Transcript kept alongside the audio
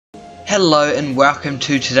Hello and welcome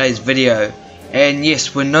to today's video. And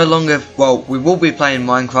yes, we're no longer, well, we will be playing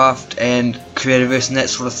Minecraft and Creativerse and that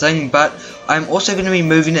sort of thing, but I'm also going to be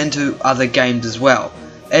moving into other games as well.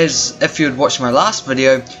 As if you had watched my last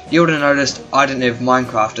video, you would have noticed I didn't have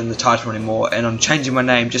Minecraft in the title anymore, and I'm changing my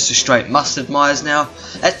name just to straight Mustid Meyers now.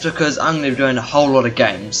 That's because I'm going to be doing a whole lot of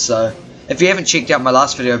games, so if you haven't checked out my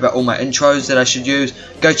last video about all my intros that I should use,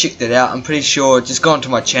 go check that out. I'm pretty sure, just go onto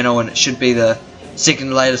my channel and it should be the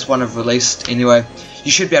second latest one I've released anyway.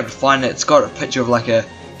 You should be able to find it. It's got a picture of like a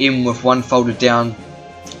M with one folded down.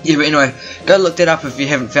 Yeah, but anyway, go look that up if you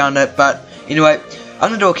haven't found it. But anyway, I'm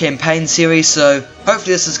going to do a campaign series, so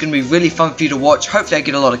hopefully this is going to be really fun for you to watch. Hopefully I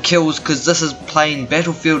get a lot of kills, because this is playing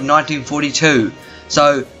Battlefield 1942.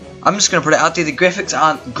 So I'm just going to put it out there. The graphics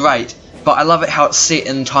aren't great, but I love it how it's set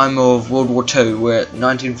in time of World War II. We're at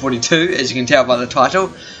 1942, as you can tell by the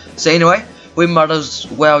title. So anyway, we might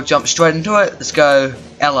as well jump straight into it. Let's go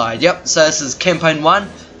Allied. Yep, so this is campaign 1.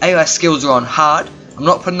 AI skills are on hard. I'm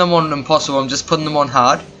not putting them on impossible, I'm just putting them on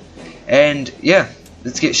hard. And yeah,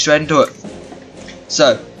 let's get straight into it.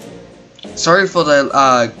 So, sorry for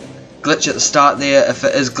the glitch at the start there. If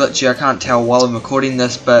it is glitchy, I can't tell while I'm recording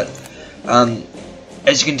this, but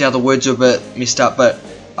as you can tell, the words are a bit messed up. But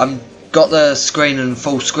I'm got the screen in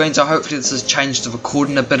full screen, so hopefully this has changed the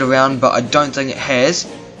recording a bit around, but I don't think it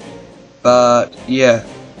has. But yeah,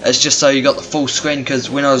 it's just so you got the full screen, because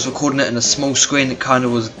when I was recording it in a small screen it kind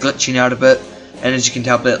of was glitching out a bit, and as you can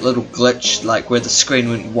tell, that little glitch, like where the screen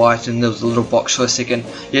went white and there was a little box for a second,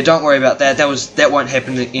 yeah, don't worry about that. That won't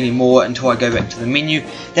happen anymore until I go back to the menu.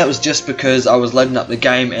 That was just because I was loading up the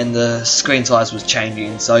game and the screen size was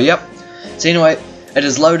changing. So yep, so anyway, it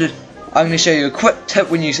is loaded. I'm going to show you a quick tip.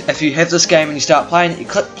 If you have this game and you start playing, you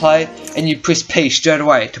click play and you press P straight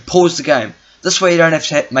away to pause the game. This way you don't have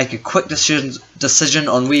to make a quick decision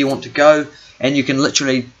on where you want to go, and you can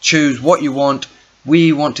literally choose what you want, where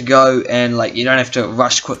you want to go, and like you don't have to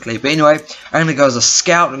rush quickly. But anyway, I'm going to go as a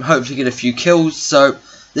scout and hope to get a few kills. So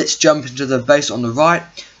let's jump into the base on the right.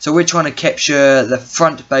 So we're trying to capture the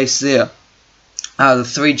front base there, the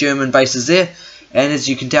 3 German bases there, and as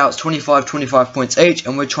you can tell, it's 25 points each,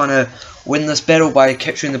 and we're trying to win this battle by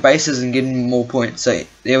capturing the bases and getting more points. So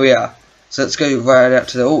there we are. So let's go right out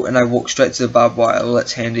to the, oh, and I walk straight to the barbed wire. Well,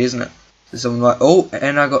 that's handy, isn't it? So someone like, oh,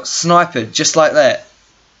 and I got sniped just like that.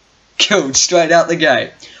 Killed straight out the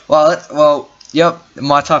gate. Well, yep,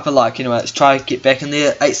 my type of luck. Anyway, let's try to get back in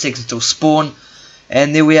there. 8 seconds till spawn,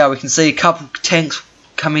 and there we are. We can see a couple tanks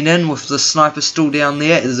coming in with the sniper still down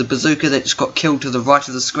there. There's a bazooka that just got killed to the right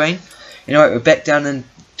of the screen. Anyway, we're back down in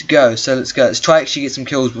to go. So let's go. Let's try to actually get some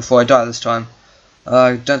kills before I die this time.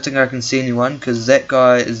 I don't think I can see anyone, because that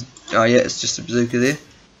guy is. Oh yeah, it's just a bazooka there.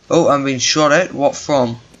 Oh, I'm being shot at. What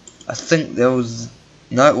from? I think there was...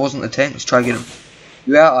 No, it wasn't the tank. Let's try to get him.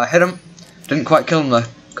 Yeah, I hit him. Didn't quite kill him though.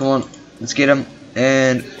 Come on, let's get him.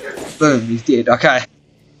 And boom, he's dead. Okay.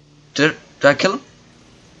 Did I kill him?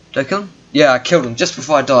 Did I kill him? Yeah, I killed him just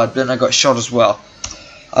before I died, but then I got shot as well.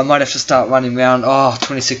 I might have to start running around. Oh,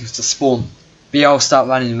 20 seconds to spawn. But yeah, I'll start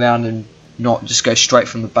running around and not just go straight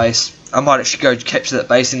from the base. I might actually go capture that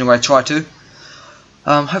base anyway, try to.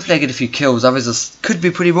 Hopefully I get a few kills, otherwise this could be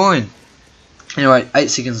pretty boring. Anyway, 8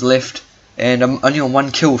 seconds left, and I'm only on 1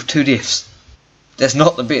 kill with 2 deaths. That's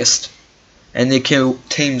not the best. And their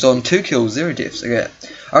team's on 2 kills, 0 deaths. Okay,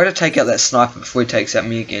 I'm gonna take out that sniper before he takes out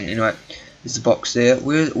me again. Anyway, there's the box there.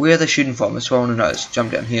 Where are they shooting from? That's what I want to know. Let's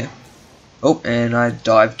jump down here. Oh, and I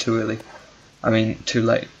dived too early. I mean, too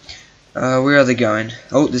late. Where are they going?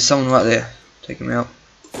 Oh, there's someone right there. Take him out.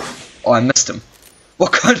 Oh, I missed him.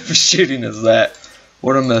 What kind of shooting is that?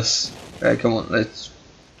 What a miss. Okay, come on, let's...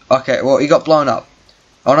 Okay, well, he got blown up.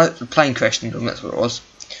 Oh no, the plane crashed into him, that's what it was.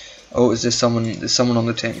 Oh, is there someone... There's someone on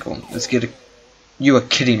the tank. Come on, let's get a... You are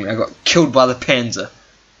kidding me, I got killed by the Panzer.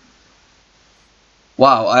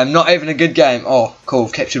 Wow, I am not having a good game. Oh, cool,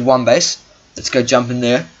 I've captured 1 base. Let's go jump in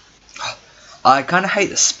there. I kind of hate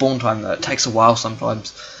the spawn time though, it takes a while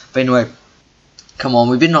sometimes. But anyway, come on,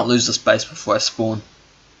 we better not lose this base before I spawn.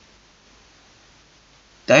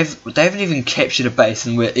 They haven't even captured a base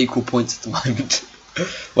and we're equal points at the moment.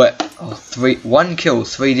 Wait, oh, 1 kill,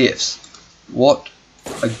 3 deaths. What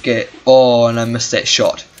a get. Oh, and I missed that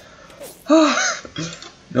shot.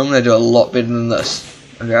 Normally I do a lot better than this.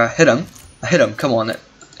 Okay, I hit him, come on.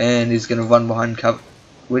 And he's going to run behind cover.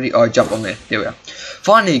 Where did he, oh, I jumped on there. There we are.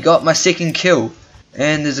 Finally got my 2nd kill.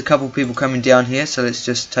 And there's a couple people coming down here, so let's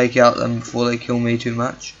just take out them before they kill me too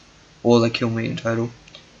much. Or they kill me in total.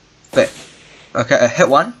 But okay, I hit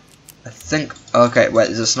 1. I think... Okay, wait,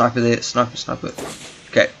 there's a sniper there. Sniper.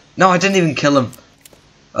 Okay. No, I didn't even kill him.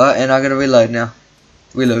 And I gotta reload now.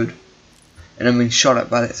 Reload. and I'm being shot at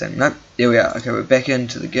by that thing. Nope, there we are. Okay, we're back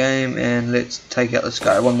into the game, and let's take out this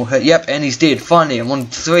guy. One more hit. Yep, and he's dead. Finally, I'm on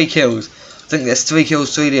 3 kills. I think that's 3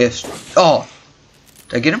 kills, 3 deaths. Oh,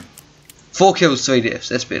 did I get him? 4 kills, 3 deaths.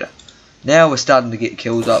 That's better. Now we're starting to get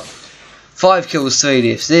kills up. 5 kills, 3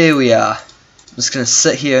 deaths. There we are. I'm just going to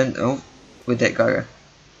sit here and... Oh, where'd that guy go?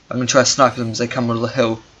 I'm going to try to snipe them as they come over the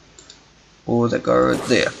hill. Or that guy right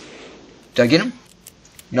there. Did I get him?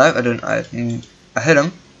 No, I didn't. I hit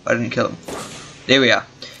him, but I didn't kill him. There we are.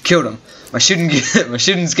 Killed him. My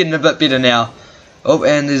shooting's getting a bit better now. Oh,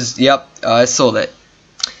 and there's... Yep, I saw that.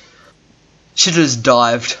 Should have just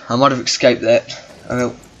dived. I might have escaped that.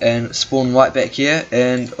 And spawned right back here.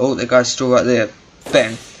 And, oh, that guy's still right there.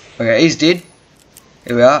 Bang. Okay, he's dead.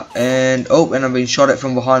 Here we are. And, oh, and I'm being shot at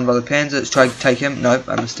from behind by the Panzer. Let's try to take him. Nope,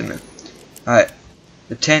 I missed him. Alright.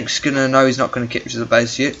 The tank's gonna know he's not gonna capture the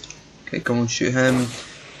base yet. Okay, come on, shoot him.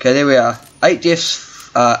 Okay, there we are. 8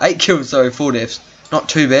 deaths. 8 kills, sorry, 4 deaths. Not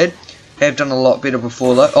too bad. Have done a lot better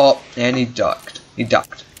before though. Oh, and he ducked. He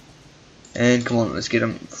ducked. And come on, let's get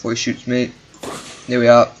him before he shoots me. There we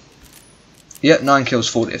are. Yep, 9 kills,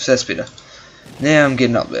 4 deaths. That's better. Now I'm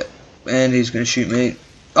getting up there. And he's gonna shoot me.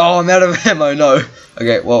 Oh, I'm out of ammo, no.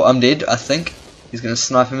 Okay, well, I'm dead, I think. He's gonna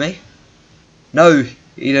sniper me. No,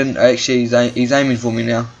 he didn't. Actually, he's aiming for me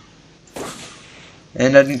now.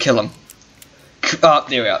 And I didn't kill him. Oh,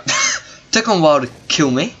 there we are. Took him a while to kill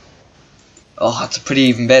me. Oh, it's a pretty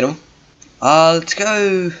even battle. Let's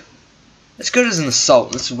go as an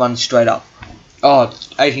assault. Let's run straight up. Oh,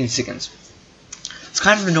 18 seconds. It's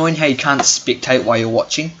kind of annoying how you can't spectate while you're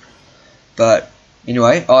watching. But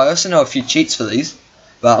anyway, I also know a few cheats for these.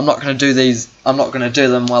 But I'm not going to do these. I'm not going to do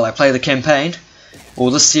them while I play the campaign,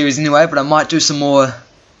 or this series anyway. But I might do some more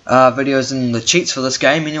videos in the cheats for this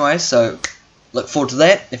game anyway. So look forward to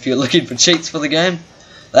that. If you're looking for cheats for the game,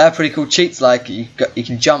 they are pretty cool cheats. Like you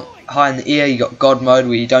can jump high in the air. You got God mode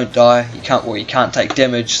where you don't die. You can't take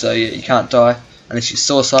damage, so you can't die unless you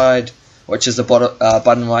suicide, which is the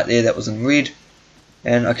button right there that was in red.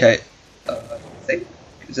 And okay, I think,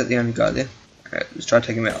 is that the only guy there? Okay, let's try to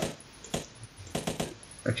take him out.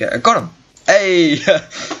 Okay, I got him. Hey,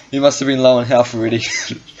 he must have been low on health already.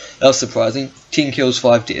 That was surprising. 10 kills,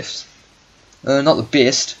 5 deaths. Not the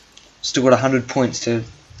best. Still got 100 points to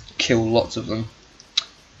kill lots of them.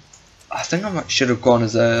 I think I should have gone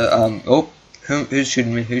as a oh, who's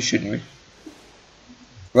shooting me? Who's shooting me?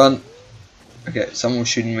 Run. Okay, someone was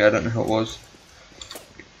shooting me. I don't know who it was.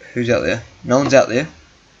 Who's out there? No one's out there.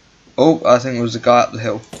 Oh, I think it was the guy up the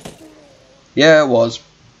hill. Yeah, it was.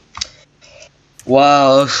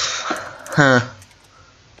 Wow. Huh.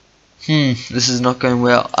 This is not going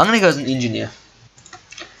well. I'm gonna go as an engineer.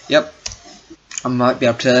 Yep. I might be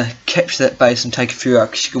able to capture that base and take a few out,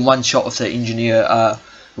 because you can one shot with that engineer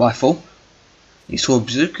rifle. You saw a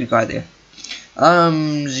bazooka guy there.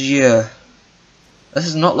 Yeah. This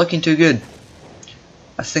is not looking too good.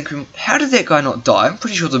 I think how did that guy not die? I'm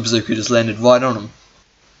pretty sure the bazooka just landed right on him.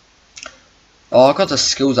 Oh, I got the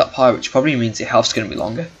skills up high, which probably means their health's gonna be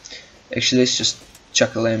longer. Actually, let's just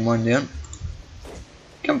chuck the landmine down.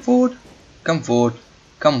 Come forward. Come forward.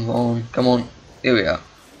 Come on. Come on. There we are.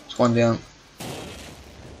 It's one down.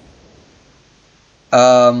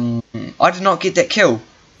 I did not get that kill.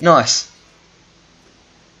 Nice.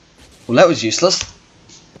 Well, that was useless.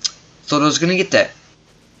 Thought I was gonna get that.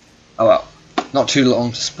 Oh well. Not too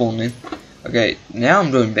long to spawn then. Okay, now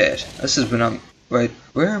I'm doing bad. This is when I'm... Wait,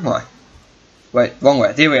 where am I? Wait, wrong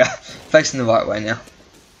way. There we are. Facing the right way now.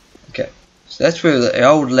 Okay. So that's where the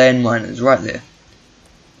old landmine is, right there.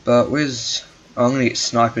 But where's... Oh, I'm gonna get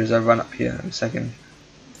sniped as I run up here in a second.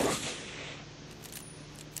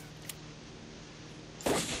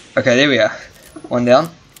 Okay, there we are. One down.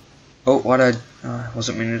 Oh, I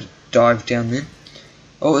wasn't meaning to dive down then.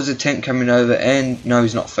 Oh, there's a tank coming over, and no,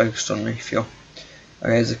 he's not focused on me, Phil.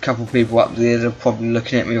 Okay, there's a couple people up there that are probably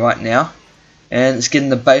looking at me right now. And it's getting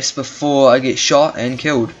the base before I get shot and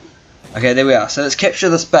killed. Okay, there we are. So let's capture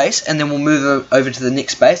this base, and then we'll move over to the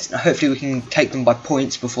next base. And hopefully we can take them by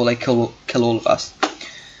points before they kill all of us.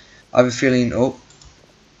 I have a feeling... Oh.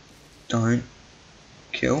 Don't.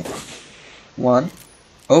 Kill. One.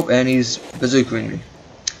 Oh, and he's bazookaing me.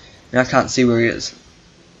 Now I can't see where he is.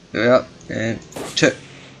 There we are. And two.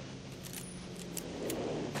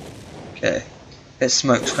 Okay. That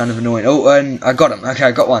smoke's kind of annoying. Oh, and I got him. Okay,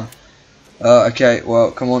 I got one. Okay,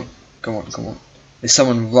 well, come on. Come on, come on. There's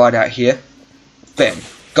someone right out here. Bam.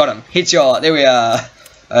 Got him. Headshot. There we are.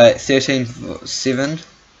 13 for 7.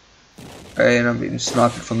 Okay, and I'm being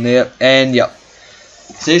sniped from there. And, yep.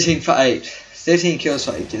 13 for 8. 13 kills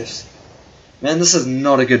for 8 deaths. Man, this is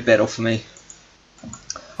not a good battle for me.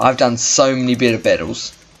 I've done so many better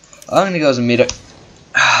battles. I'm gonna go as a medic.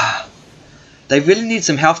 They really need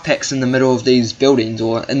some health packs in the middle of these buildings,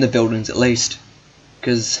 or in the buildings at least,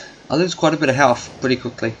 because I lose quite a bit of health pretty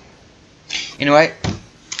quickly. Anyway,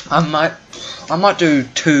 I might do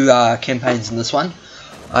 2 campaigns in this one.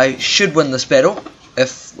 I should win this battle.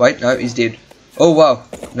 If wait, no, he's dead. Oh wow,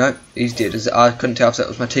 no, he's dead. I couldn't tell if that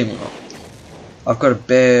was my team or not. I've got a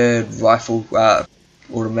bad rifle,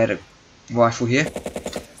 automatic rifle here.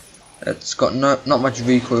 It's got not much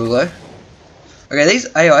recoil though. Okay, these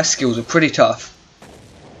AI skills are pretty tough.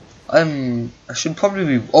 I should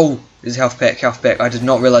probably be. Oh, there's health pack. I did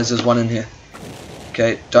not realize there's one in here.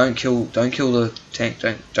 Okay, don't kill the tank.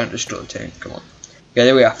 Don't destroy the tank. Come on. Okay,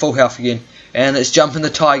 there we are. Full health again. And let's jump in the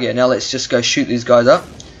tiger. Now let's just go shoot these guys up.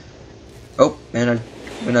 Oh, man, I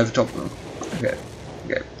went over top of them. Okay.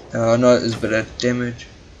 Oh no, there's a bit of damage.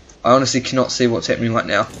 I honestly cannot see what's happening right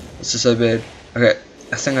now. This is so bad. Okay,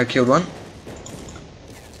 I think I killed one.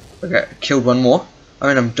 Okay, killed one more. I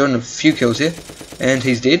mean, I'm doing a few kills here. And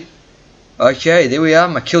he's dead. Okay, there we are.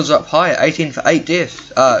 My kills are up high. 18 for 8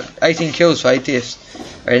 deaths. 18 kills for 8 deaths.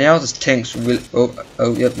 Okay, now this tank's really... Oh,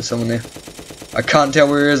 yep, there's someone there. I can't tell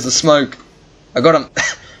where he is. The smoke. I got him.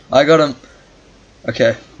 I got him.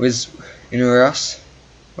 Okay, where's... Anywhere else?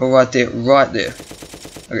 Oh, right there.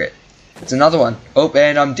 Okay, it's another one. Oh,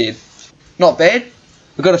 and I'm dead. Not bad.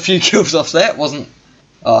 We got a few kills off that. Wasn't...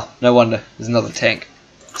 Oh, no wonder. There's another tank.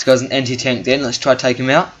 This guy's an anti-tank then. Let's try to take him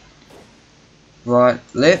out. Right,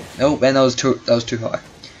 left. Oh, and that was too high.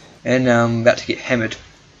 And I'm about to get hammered.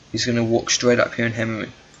 He's gonna walk straight up here and hammer me.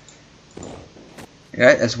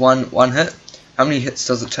 Okay, that's one hit. How many hits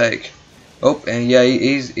does it take? Oh, and yeah,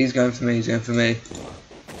 he's going for me.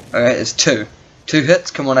 Okay, it's 2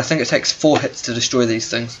 hits. Come on, I think it takes 4 hits to destroy these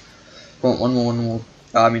things. Come on, one more.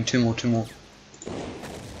 I mean, two more.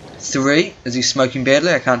 3. Is he smoking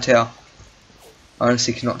badly? I can't tell. I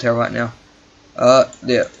honestly cannot tell right now.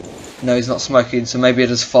 There. No, he's not smoking, so maybe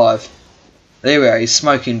it is 5. There we are, he's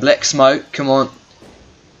smoking. Black smoke. Come on.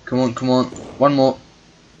 One more.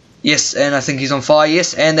 Yes, and I think he's on fire.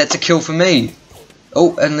 Yes, and that's a kill for me.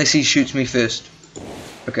 Oh, unless he shoots me first.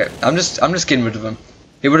 Okay, I'm just getting rid of him.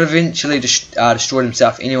 He would have eventually destroyed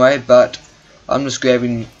himself anyway, but I'm just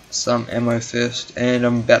grabbing some ammo first, and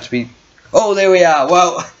I'm about to be... Oh, there we are.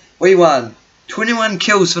 Well, we won. 21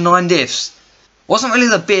 kills for 9 deaths. Wasn't really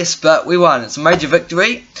the best, but we won. It's a major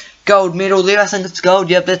victory. Gold medal there. I think it's gold.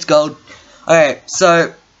 Yep, that's gold. Okay,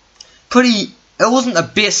 so it wasn't the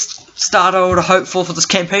best start I would have hoped for this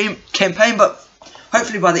campaign, but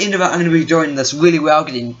hopefully by the end of it I'm going to be doing this really well,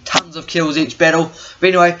 getting tons of kills each battle. But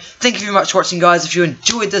anyway, thank you very much for watching, guys. If you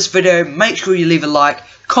enjoyed this video, make sure you leave a like,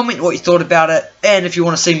 comment what you thought about it, and if you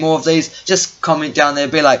want to see more of these, just comment down there,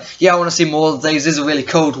 be like, yeah, I want to see more of these are really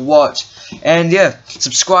cool to watch. And yeah,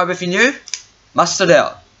 subscribe if you're new. Mustid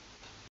out.